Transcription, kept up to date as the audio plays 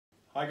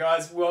Hi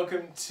guys,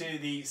 welcome to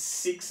the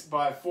 6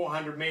 by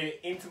 400 meter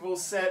interval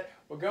set.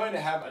 We're going to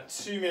have a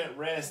 2-minute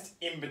rest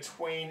in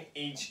between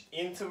each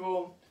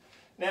interval.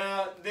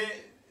 Now, the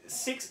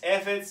 6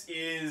 efforts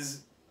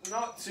is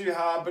not too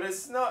hard, but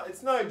it's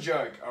no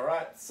joke, all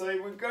right? So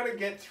we've got to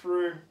get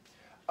through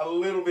a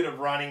little bit of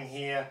running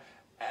here,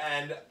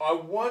 and I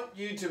want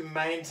you to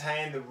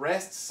maintain the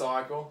rest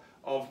cycle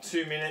of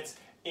 2 minutes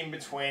in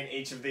between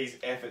each of these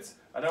efforts.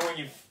 I don't want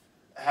you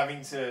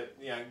having to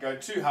go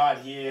too hard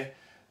here,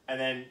 and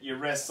then your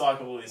rest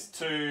cycle is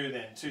 2,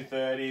 then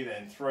 2:30,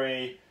 then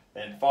 3,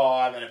 then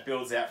 5, and it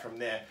builds out from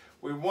there.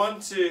 We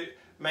want to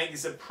make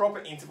this a proper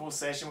interval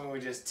session where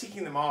we're just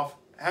ticking them off,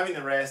 having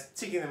the rest,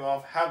 ticking them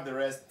off, have the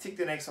rest, tick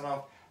the next one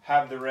off,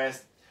 have the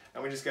rest,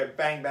 and we just go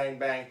bang, bang,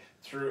 bang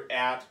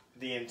throughout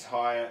the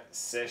entire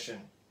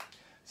session.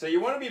 So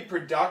you want to be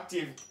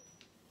productive,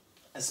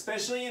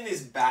 especially in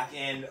this back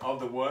end of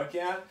the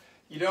workout.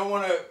 You don't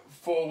want to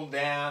fall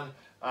down.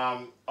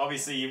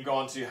 Obviously you've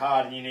gone too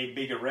hard and you need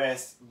bigger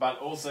rest, but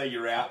also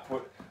your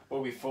output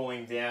will be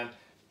falling down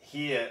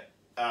here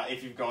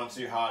if you've gone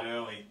too hard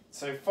early.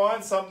 So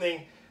find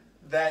something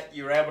that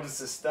you're able to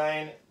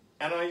sustain.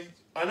 And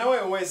I know I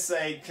always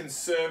say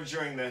conserve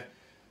during the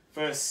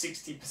first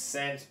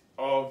 60%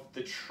 of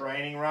the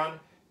training run.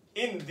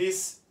 In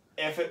this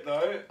effort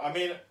though, I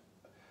mean,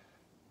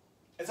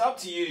 it's up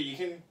to you. You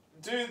can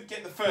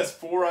get the first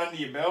 4 under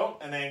your belt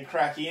and then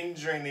crack in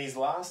during these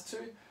last 2.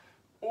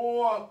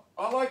 Or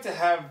I like to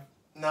have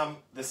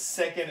the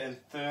second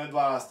and third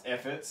last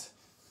efforts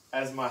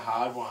as my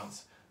hard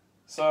ones.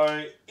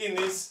 So in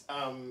this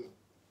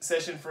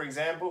session, for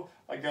example,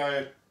 I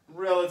go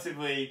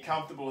relatively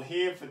comfortable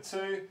here for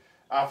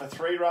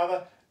 3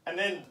 rather, and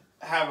then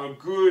have a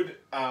good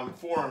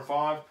 4 and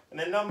 5, and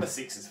then number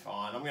 6 is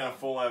fine. I'm going to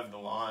fall over the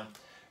line.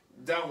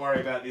 Don't worry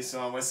about this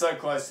one. We're so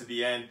close to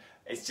the end,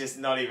 it's just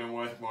not even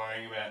worth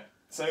worrying about.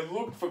 So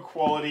look for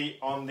quality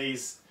on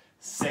these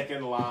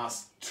second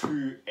last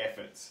 2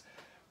 efforts.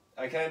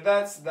 Okay,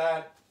 that's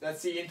that.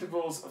 That's the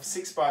intervals of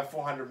 6 by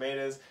 400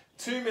 meters.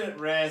 2-minute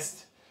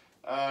rest.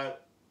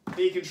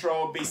 Be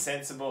controlled, be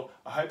sensible.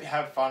 I hope you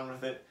have fun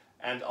with it,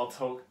 and I'll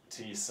talk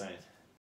to you soon.